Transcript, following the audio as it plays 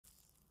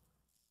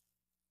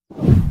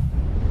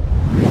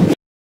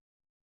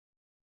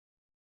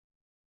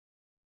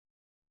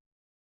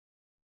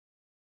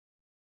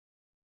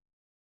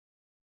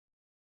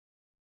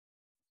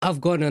I've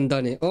gone and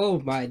done it. Oh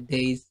my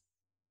days.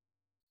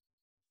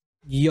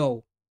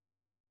 Yo.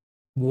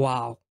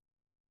 Wow.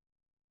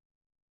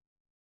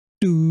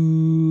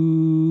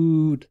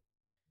 Dude.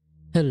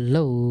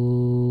 Hello,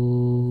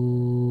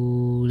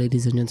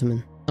 ladies and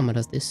gentlemen. I'm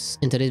iDuzzDis.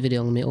 In today's video,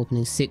 I'm going to be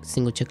opening 6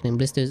 single check-in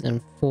blisters and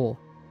 4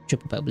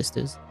 triple pack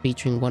blisters,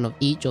 featuring one of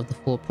each of the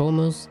 4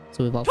 promos.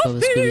 So without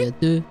further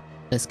ado,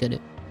 let's get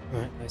it.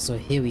 Alright guys, so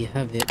here we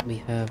have it. We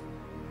have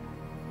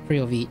 3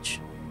 of each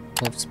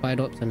of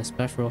Spidops and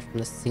Espathra from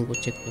the single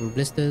check-in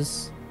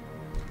blisters,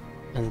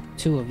 and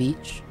 2 of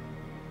each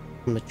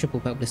from the triple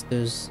pack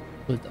blisters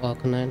with the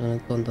Arcanine and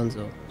the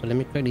Dondozo. So let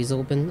me crack these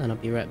open and I'll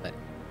be right back.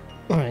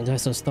 Alright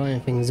guys, so starting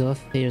things off,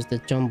 here's the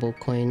jumbo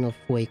coin of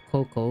Way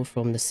Coco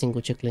from the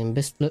single check-in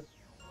blisters.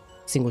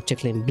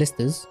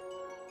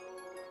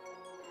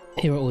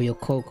 Here are all your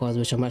code cards,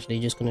 which I'm actually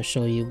just going to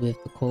show you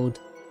with the code,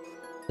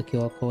 the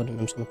QR code, and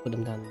I'm just going to put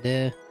them down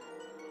there.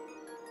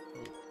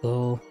 There you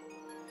go.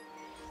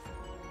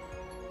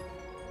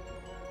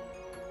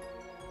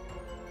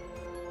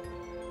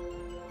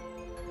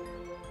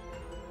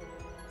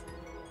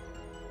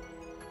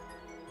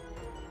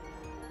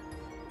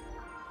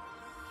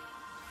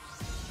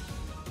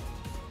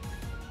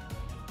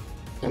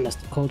 And that's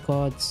the code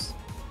cards.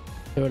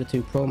 Here are the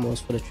 2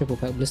 promos for the triple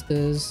pack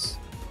blisters,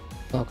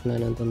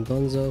 Arcanine and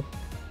Dondozo.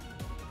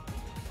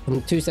 From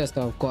the 2 sets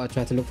that I've got, I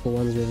tried to look for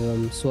ones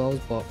with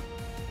swirls, but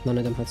none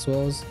of them had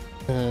swirls.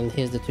 And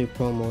here's the 2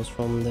 promos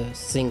from the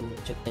single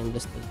check-in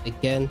blisters.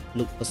 Again,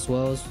 look for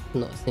swirls,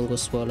 not a single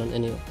swirl on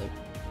any of them.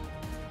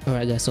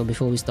 Alright guys, so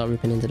before we start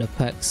ripping into the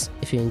packs,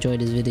 if you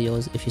enjoyed these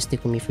videos, if you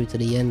stick with me through to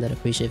the end, I'd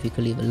appreciate if you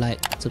could leave a like,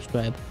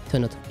 subscribe,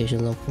 turn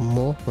notifications on for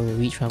more. When we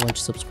reach 500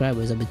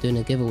 subscribers, I'll be doing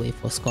a giveaway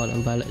for Scarlet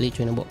Violet Elite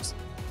Trainer box.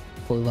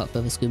 But without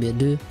further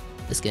ado,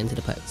 let's get into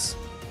the packs.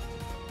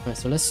 Alright,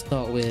 so let's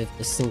start with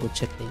the single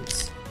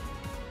check-ins.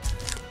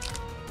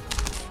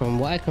 From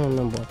what I can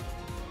remember,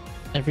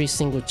 every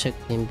single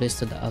check-in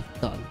blister that I've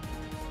done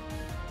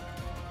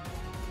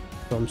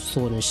from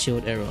Sword and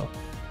Shield era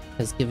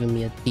has given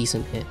me a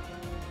decent hit.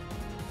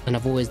 And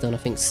I've always done, I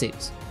think,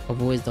 6.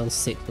 I've always done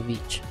 6 of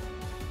each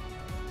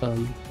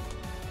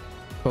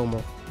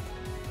promo.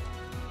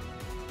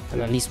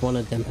 And at least one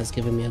of them has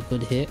given me a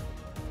good hit.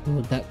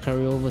 Would that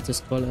carry over to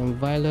Scarlet and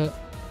Violet?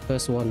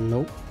 First one,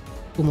 nope.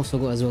 Almost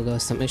forgot as well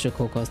guys, some extra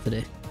code cards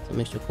today. Some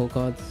extra code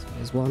cards,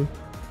 there's one.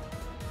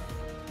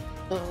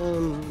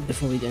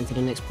 Before we get into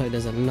the next pack,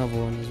 there's another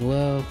one as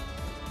well.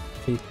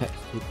 3 packs,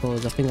 2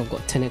 codes. I think I've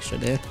got 10 extra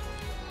there.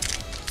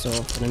 So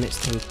for the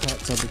next 10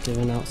 packs, I'll be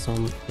giving out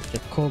some extra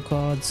code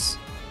cards.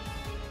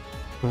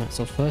 Alright,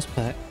 so first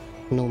pack,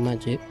 no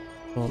magic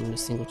from the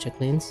single check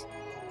lanes.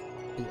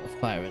 We got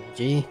Fire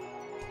Energy,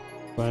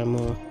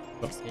 Primal,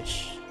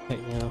 Roxish,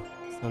 Peknia,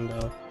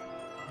 Sandal,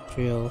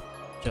 Trio,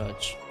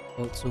 Judge,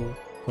 Otsu,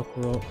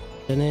 Kokoro,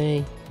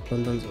 Dene,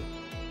 Dondozo.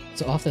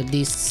 So after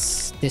this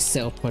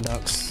set of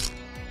products,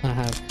 I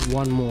have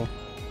one more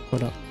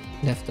product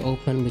left to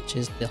open, which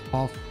is the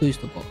half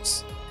booster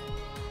box.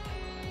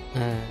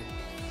 And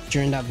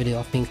during that video,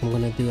 I think I'm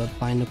gonna do a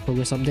binder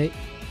progress update.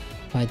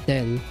 By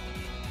then,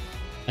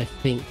 I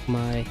think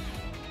my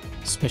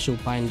special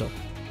binder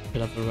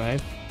will have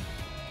arrived.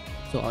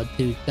 So I'll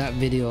do that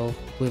video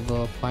with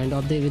a binder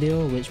update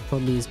video, which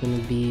probably is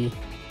gonna be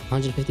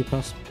 150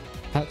 plus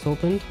packs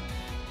opened.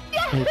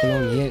 And can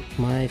only get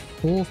my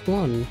 4th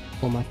one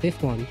or my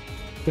 5th one.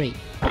 Great.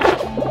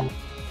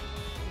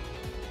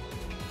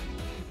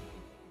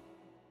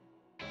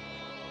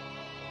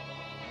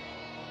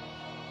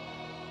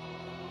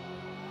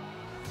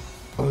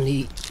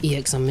 Only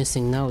EX I'm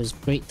missing now is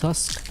Great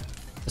Tusk.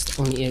 That's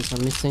the only EX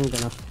I'm missing.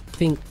 Then I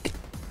think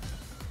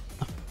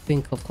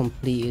I've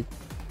completed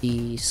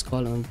the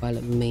Scarlet and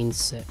Violet main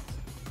set.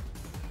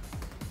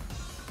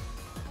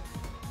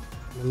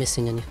 Am I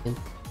missing anything?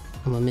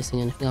 Am I missing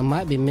anything? I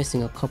might be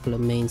missing a couple of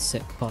main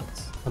set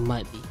cards. I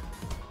might be.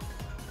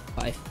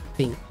 But I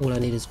think all I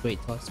need is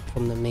Great Tusk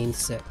from the main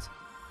set.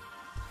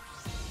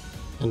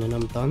 And then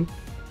I'm done.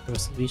 The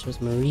rest of the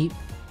resource Marie.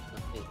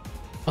 Nothing.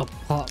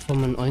 Apart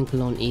from an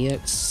Oinkalon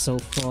EX so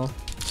far,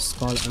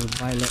 Scarlet and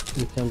Violet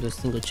in terms of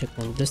single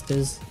check-in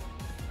blisters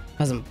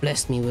hasn't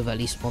blessed me with at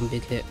least one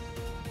big hit.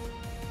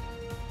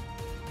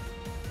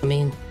 I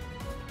mean,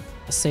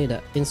 I say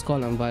that in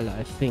Scarlet and Violet,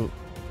 I think,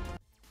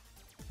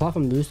 apart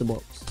from the booster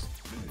box,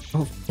 I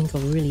don't think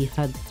I've really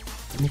had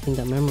anything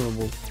that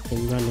memorable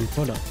in random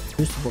product.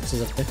 Booster boxes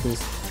have definitely.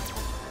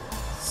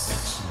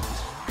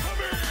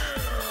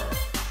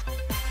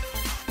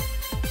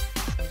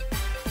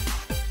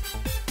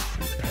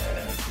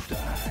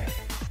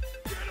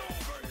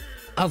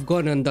 I've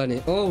gone and done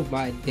it. Oh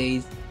my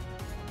days.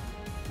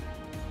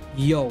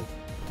 Yo.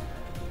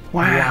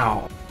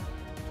 Wow.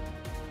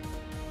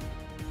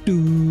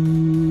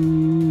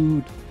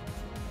 Dude.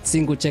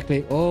 Single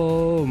checklist.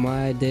 Oh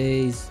my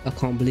days. I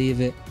can't believe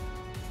it.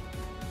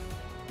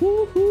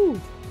 Woohoo.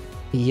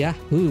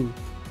 Yahoo.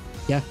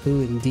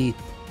 Yahoo indeed.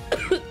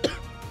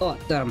 Oh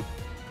damn.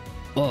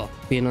 Oh,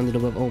 being under the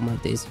web. Oh my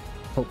days.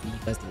 Hopefully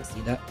you guys didn't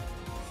see that.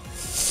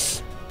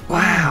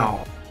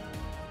 Wow.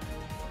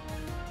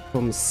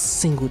 from a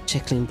single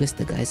checkling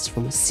blister, guys.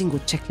 From a single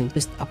checkling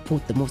blister, I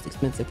pulled the most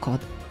expensive card.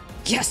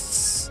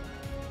 Yes!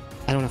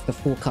 I don't have to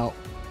fork out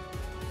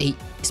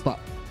it's about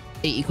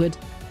 80 quid.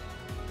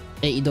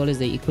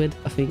 $80, 80 quid.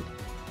 I think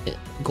it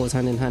goes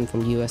hand in hand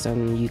from US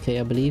and UK,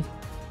 I believe.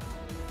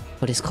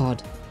 For this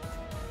card,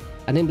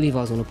 I didn't believe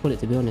I was going to pull it,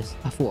 to be honest.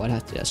 I thought I'd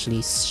have to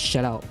actually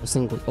shell out a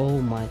single.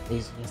 Oh my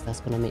days, yes, that's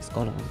going to make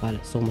Scarlet and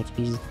Violet so much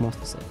easier to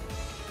master set.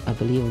 I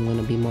believe I'm going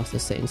to be master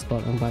setting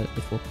Scarlet and Violet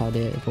before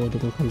Paldea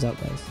Evolving comes out,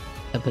 guys.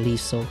 I believe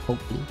so,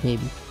 hopefully,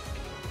 maybe.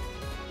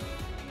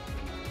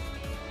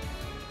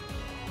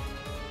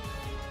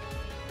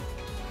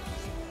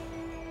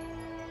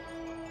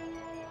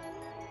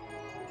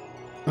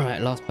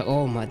 Alright, last pack.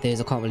 Oh my days,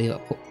 I can't believe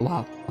it.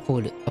 Wow, I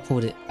pulled it.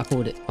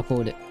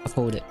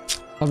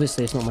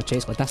 Obviously, it's not my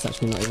chase card. That's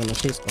actually not even a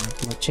chase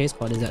card. My chase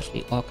card is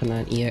actually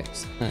Arcanine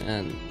EX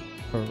and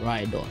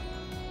Rhydon.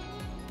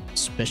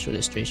 Special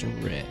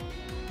illustration rare.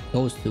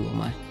 Those two are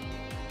my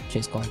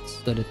chase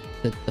cards. So the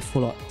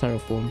full art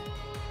Terraform.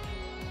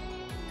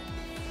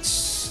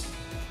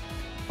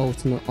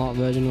 Ultimate art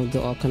version of the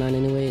Arcanine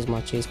anyway is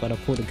my chase card. I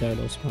pulled the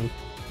Gyarados one.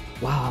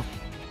 Wow.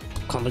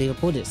 Can't believe I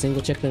pulled it.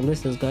 Single checkpoint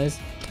blisters, guys.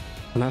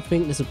 And I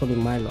think this is probably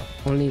my luck.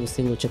 Only with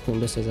single checkpoint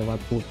blisters have I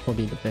pulled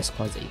probably the best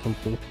cards that you can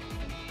pull.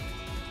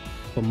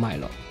 For my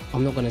luck.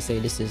 I'm not gonna say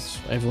this is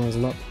everyone's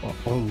luck, but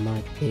oh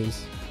my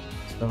days.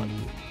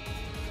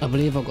 I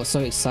believe I got so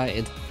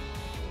excited.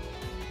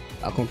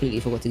 I completely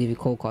forgot to give you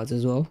code cards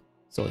as well.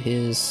 So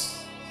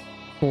here's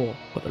 4,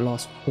 but the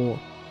last 4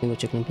 single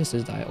checkpoint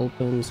blisters that I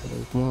opened. So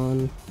there's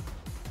 1,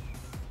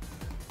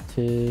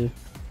 2,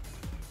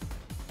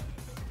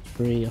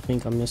 3. I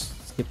think I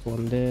skipped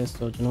one there.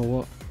 So do you know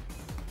what?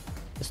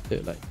 Let's do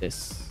it like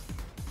this.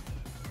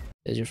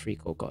 There's your 3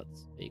 code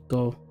cards. There you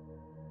go.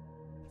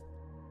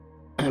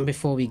 And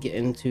before we get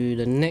into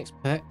the next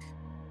pack,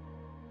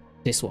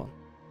 this one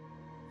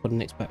for the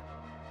next pack.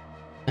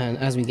 And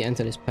as we get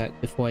into this pack,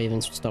 before I even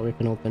start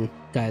ripping open,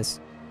 guys,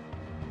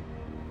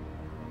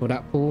 for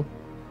that pull,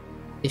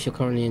 if you're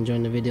currently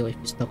enjoying the video, if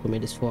you stuck with me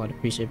this far, I'd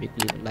appreciate if you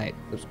could leave a like,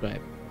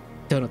 subscribe,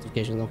 turn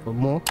notifications on for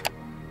more.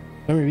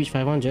 When we reach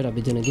 500, I'll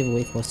be doing a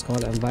giveaway for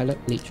Scarlet and Violet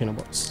Elite Trainer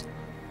Box,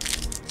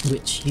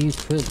 which you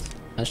could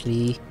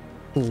actually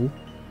pull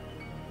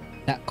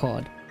that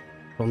card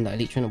from the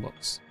Elite Trainer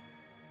Box.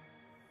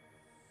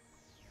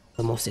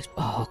 The most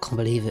oh, I can't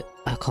believe it.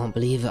 I can't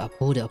believe it. I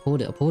pulled it.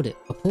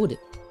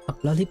 I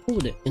bloody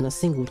pulled it in a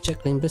single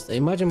checkling blister.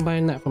 Imagine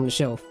buying that from the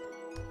shelf,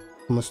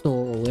 from a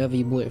store or wherever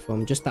you bought it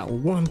from, just that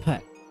one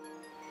pack,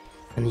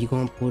 and you go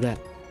and pull that.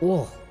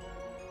 Oh,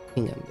 I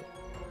think I'm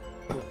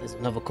good. There's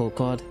another code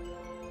card.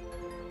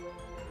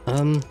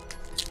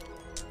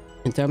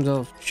 In terms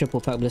of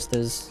triple pack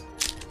blisters,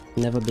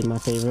 never been my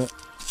favorite.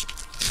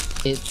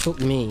 It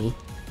took me,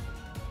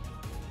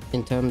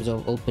 in terms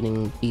of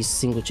opening these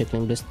single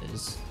checkling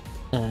blisters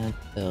and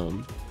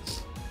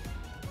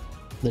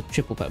the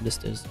triple pack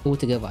blisters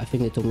altogether, I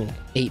think it took me like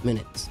 8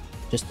 minutes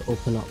just to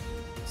open up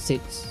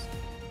 6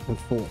 and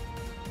 4.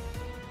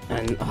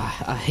 And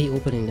I hate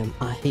opening them.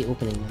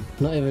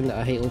 Not even that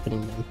I hate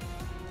opening them,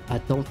 I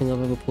don't think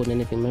I've ever pulled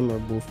anything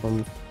memorable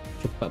from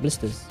triple pack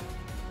blisters.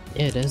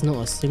 Yeah, there's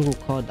not a single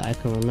card that I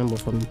can remember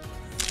from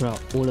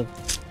throughout all of.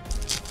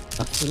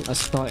 I think I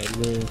started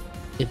with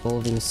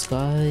Evolving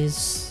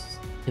Skies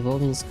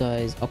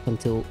up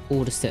until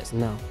all the sets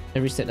now.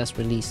 Every set that's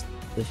released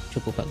with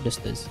triple pack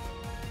blisters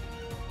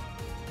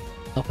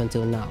up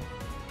until now.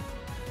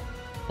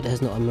 But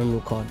there's not a memorable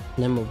card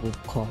I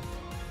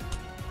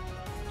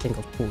think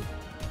I've pulled.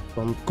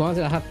 From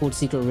granted, I have pulled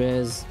secret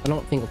rares. I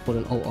don't think I've pulled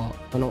an alt art.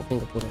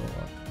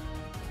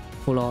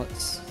 Full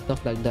arts,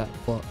 stuff like that,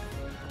 but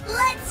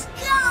let's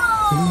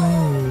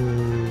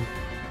go!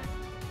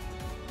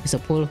 It's a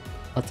pull,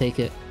 I'll take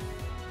it,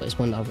 but it's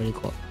one that I've already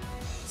got.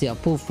 See, I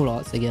pull full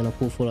arts again,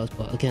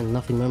 but again,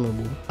 nothing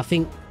memorable. I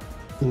think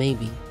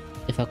maybe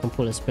if I can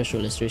pull a special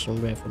illustration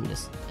rare from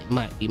this, it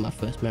might be my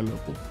first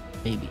memorable,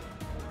 maybe,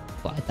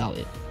 but I doubt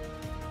it.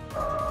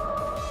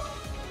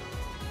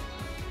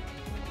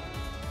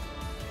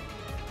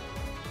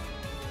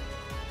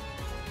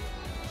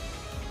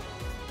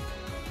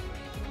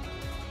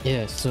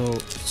 Yeah, so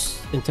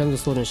in terms of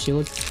Sword and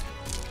Shield,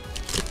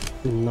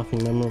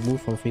 nothing memorable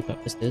from 3 pack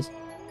blisters.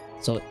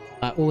 So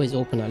I always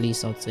open at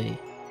least, I'd say,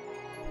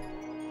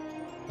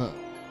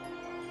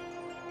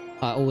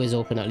 I always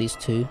open at least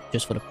 2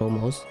 just for the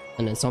promos,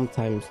 and then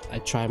sometimes I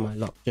try my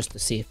luck just to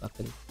see if I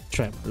can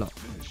try my luck.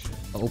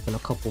 I open a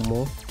couple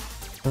more.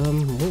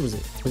 What was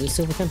it? Was it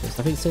Silver Tempest?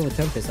 I think Silver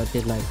Tempest I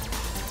did like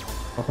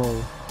a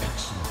whole.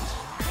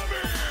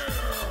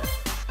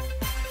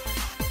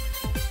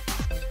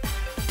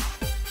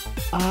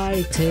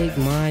 I take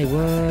my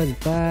words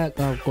back.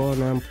 I've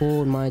gone and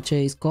pulled my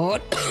chase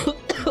card.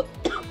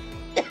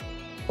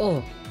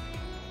 Oh,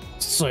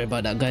 sorry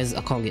about that, guys.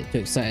 I can't get too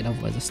excited,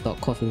 otherwise I start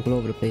coughing all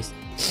over the place.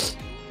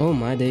 Oh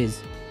my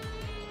days.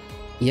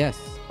 Yes,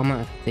 I might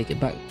have to take it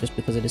back just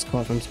because of this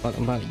card from Scarlet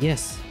Violet.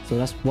 Yes, so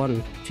that's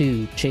 1,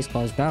 2 chase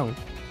cards down.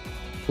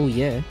 Oh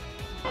yeah.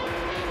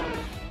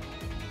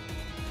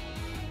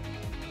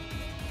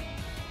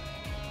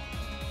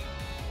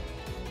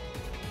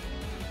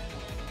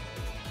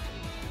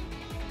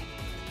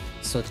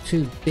 so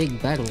 2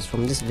 big bangs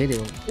from this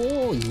video.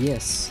 Oh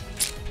yes,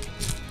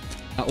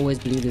 I always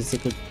believed in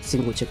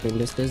single chicken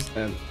blisters,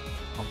 and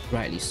I'm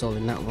rightly so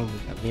in that one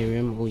with that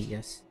Miriam. Oh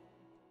yes,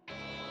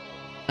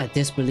 I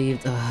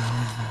disbelieved.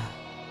 I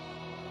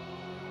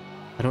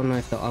don't know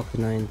if the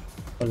Arcanine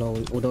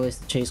alone, although it's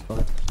the chase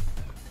card.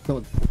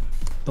 No,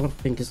 don't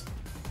think it's.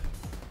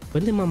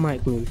 When did my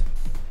mic move?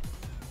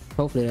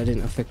 Hopefully that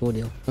didn't affect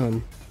audio.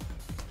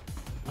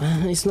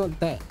 It's not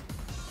that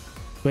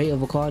great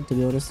of a card, to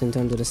be honest, in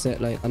terms of the set.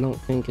 Like, I don't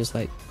think it's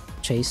like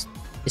chase.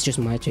 It's just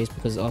my chase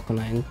because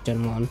Arcanine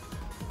Gen 1.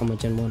 I'm a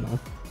Gen 1 now.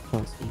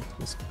 Can't see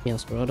this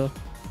Meowscarada.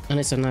 And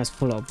it's a nice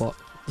pull-up, but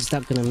is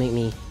that gonna make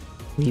me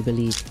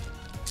re-believe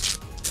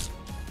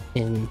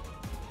in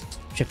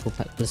triple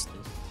pack blisters?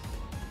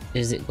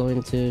 Is it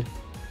going to?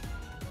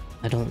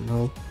 I don't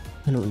know.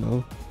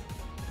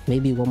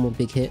 Maybe one more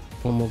big hit,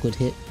 one more good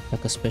hit,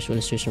 like a special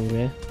illustration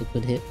rare, a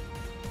good hit,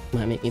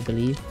 might make me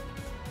believe.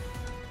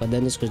 But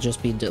then this could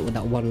just be with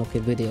that one lucky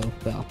video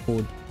where I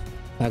pulled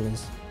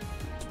bangers,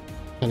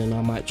 and then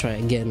I might try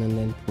it again and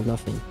then pull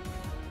nothing.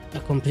 I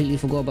completely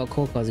forgot about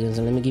code cards again,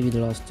 so let me give you the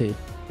last 2.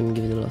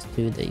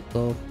 There you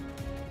go.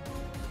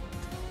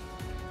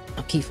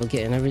 I keep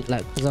forgetting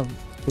because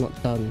I've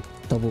not done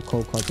double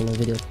code cards in a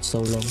video for so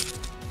long.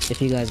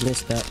 If you guys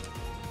missed that,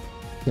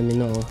 let me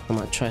know. I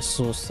might try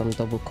source some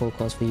double code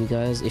cards for you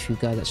guys if you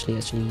guys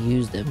actually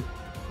use them.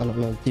 I don't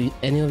know, do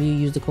any of you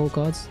use the code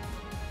cards?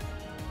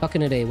 Back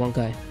in the day, one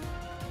guy,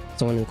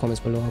 someone in the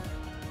comments below,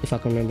 if I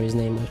can remember his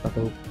name or if I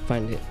can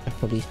find it, I'll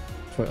probably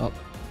throw it up.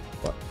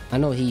 But I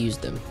know he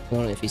used them. I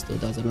don't know if he still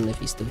does. I don't know if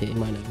he's still here. He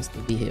might not even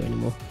still be here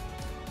anymore.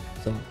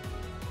 So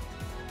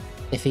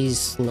if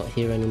he's not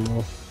here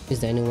anymore, is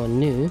there anyone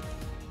new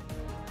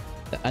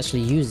that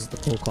actually uses the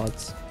code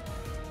cards?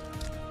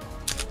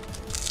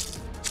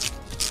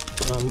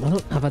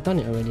 Have I done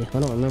it already? I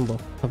don't remember.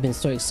 I've been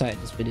so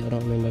excited this video, I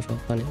don't remember if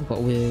I've done it.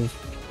 But with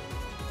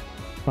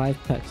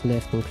 5 packs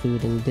left,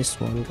 including this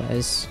one,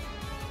 guys,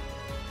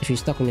 if you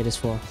stuck with me this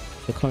far,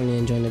 if you're currently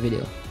enjoying the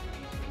video,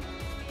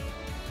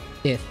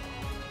 if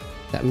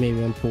that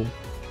Miriam pull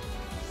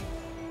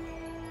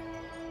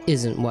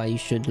isn't why you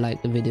should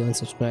like the video and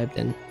subscribe,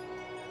 then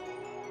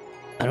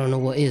I don't know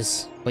what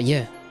is. But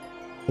yeah,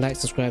 like,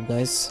 subscribe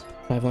guys.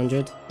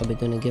 500, I'll be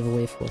doing a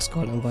giveaway for a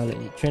Scarlet Violet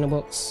Elite Trainer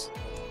Box.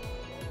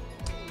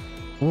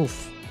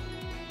 Oof,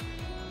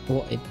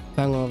 what a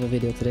banger of a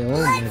video today. Oh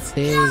my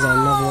days,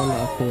 another one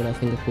that I pulled. I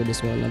think I pulled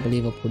this one. I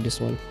believe I pulled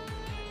this one.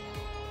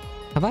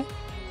 Have I?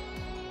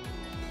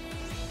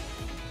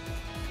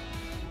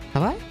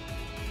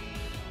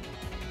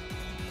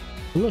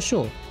 I'm not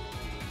sure.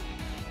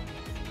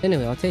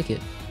 Anyway, I'll take it.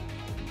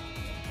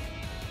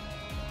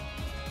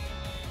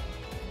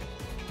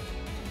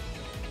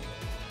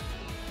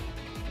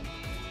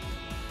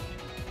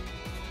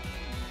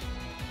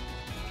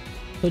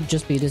 Could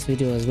just be this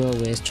video as well,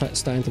 where it's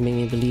starting to make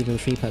me believe in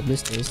 3-pack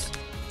blisters,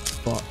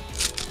 but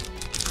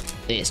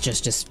it's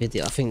just this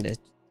video. I think that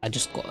I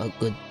just got a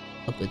good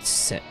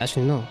set.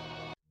 Actually, no,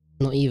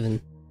 not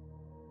even.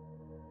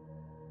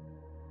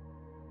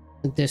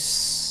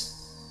 This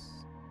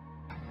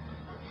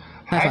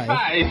high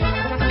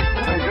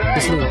five.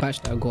 This little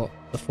patch that I got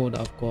before that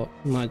I've got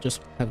might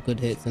just have good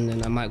hits, and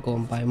then I might go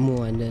and buy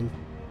more, and then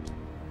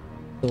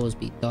those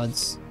be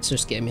duds. It's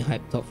just getting me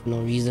hyped up for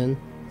no reason.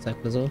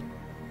 Cyclozo.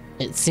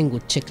 It's single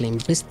chickling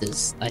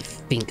blisters I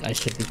think I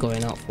should be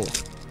going out for.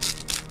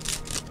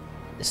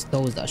 It's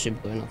those that I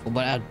should be going out for,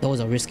 but those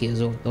are risky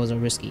as well. Those are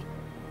risky.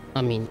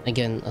 I mean,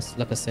 again,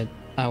 like I said,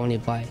 I only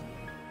buy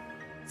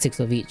 6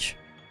 of each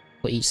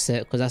for each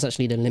set, because that's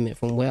actually the limit.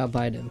 From where I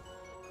buy them,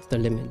 it's the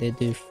limit. They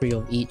do 3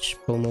 of each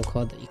promo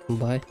card that you can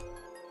buy,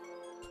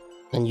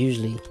 and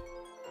usually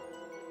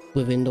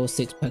within those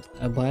 6 packs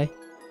that I buy,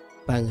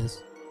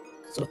 bangers.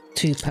 So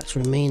 2 packs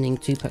remaining.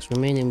 We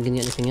gonna get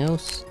anything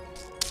else?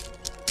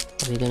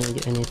 Are we gonna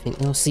get anything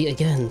else? See,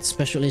 again,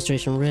 special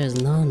illustration rares.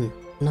 None.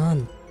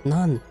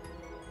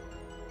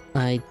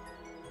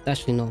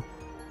 Actually, no.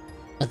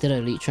 I did a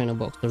Elite Trainer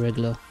box, the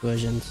regular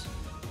versions,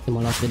 in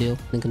my last video.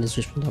 Link in the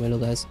description down below,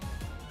 guys.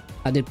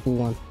 I did pull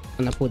one,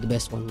 and I pulled the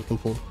best one you can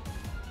pull.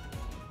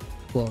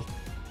 Well,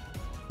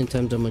 in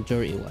terms of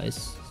majority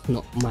wise,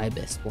 not my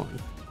best one,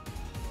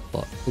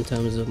 but in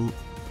terms of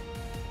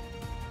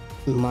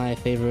my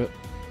favorite,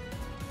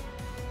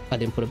 I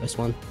didn't put the best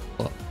one,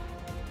 but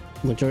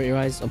majority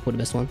wise, I put the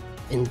best one.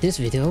 In this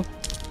video,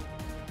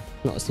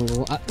 not a single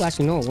one.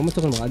 Actually, no, what am I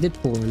talking about? I did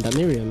pull one. That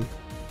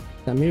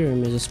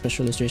Miriam is a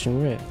special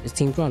illustration rare. It's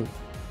Team Grunt.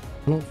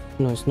 No,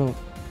 it's not.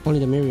 Only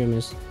the Miriam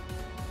is.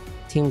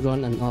 Team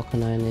Grunt and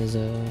Arcanine is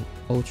a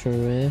ultra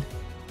rare.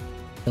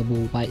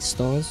 Double white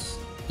stars.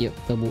 Yep,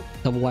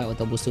 double white or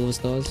double silver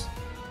stars.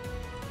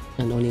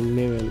 And only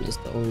Miriam is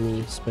the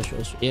only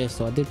special. Yeah,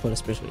 so I did put a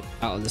special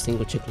out of the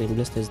single chickling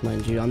blisters,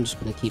 mind you. I'm just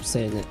gonna keep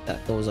saying it,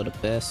 that those are the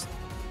best.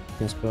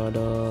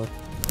 Espathra.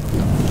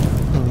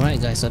 Alright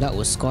guys, so that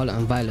was Scarlet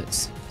and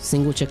Violet's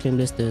single chickling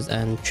blisters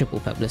and triple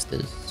pack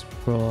blisters.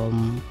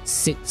 From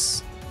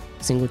 6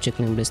 single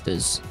chickling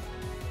blisters,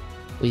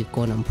 we've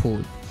gone and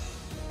pulled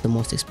the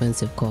most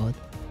expensive card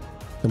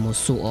the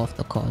most sought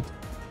after card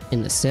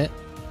in the set,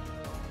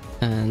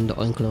 and the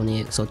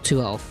Oinkologne EX, so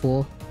 2 out of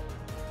 4.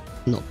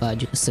 Not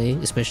bad, you could say,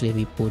 especially if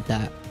we pulled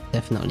that,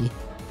 definitely.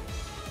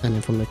 And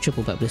then from the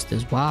triple pack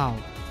blisters, wow,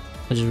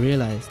 I just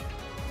realized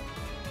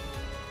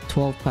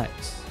 12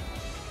 packs.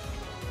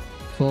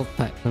 12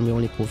 packs and we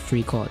only pulled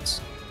 3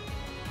 cards.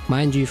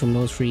 Mind you, from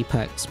those 3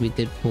 packs, we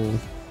did pull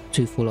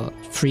 3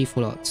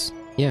 full arts.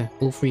 Yeah,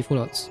 all 3 full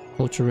arts.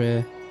 Ultra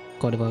rare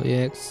Scarlet Violet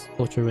EX,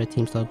 ultra rare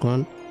Team Star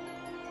Grunt.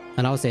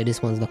 And I would say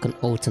this one's like an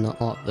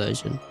alternate art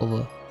version of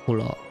a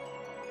full art.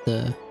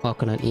 The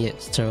Arcanine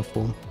EX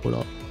Terraform full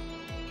art.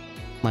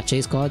 My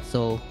chase card,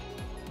 so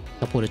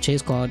I pulled a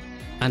chase card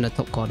and the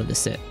top card of the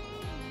set.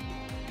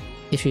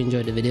 If you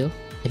enjoyed the video,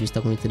 if you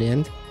stuck with me to the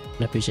end,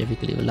 I'd appreciate if you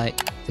could leave a like,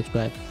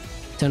 subscribe,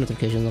 turn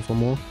notifications on for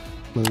more.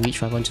 When we reach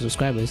 500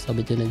 subscribers, I'll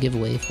be doing a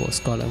giveaway for a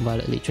Scarlet and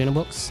Violet Elite Trainer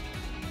Box.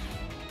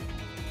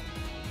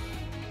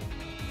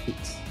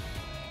 Peace.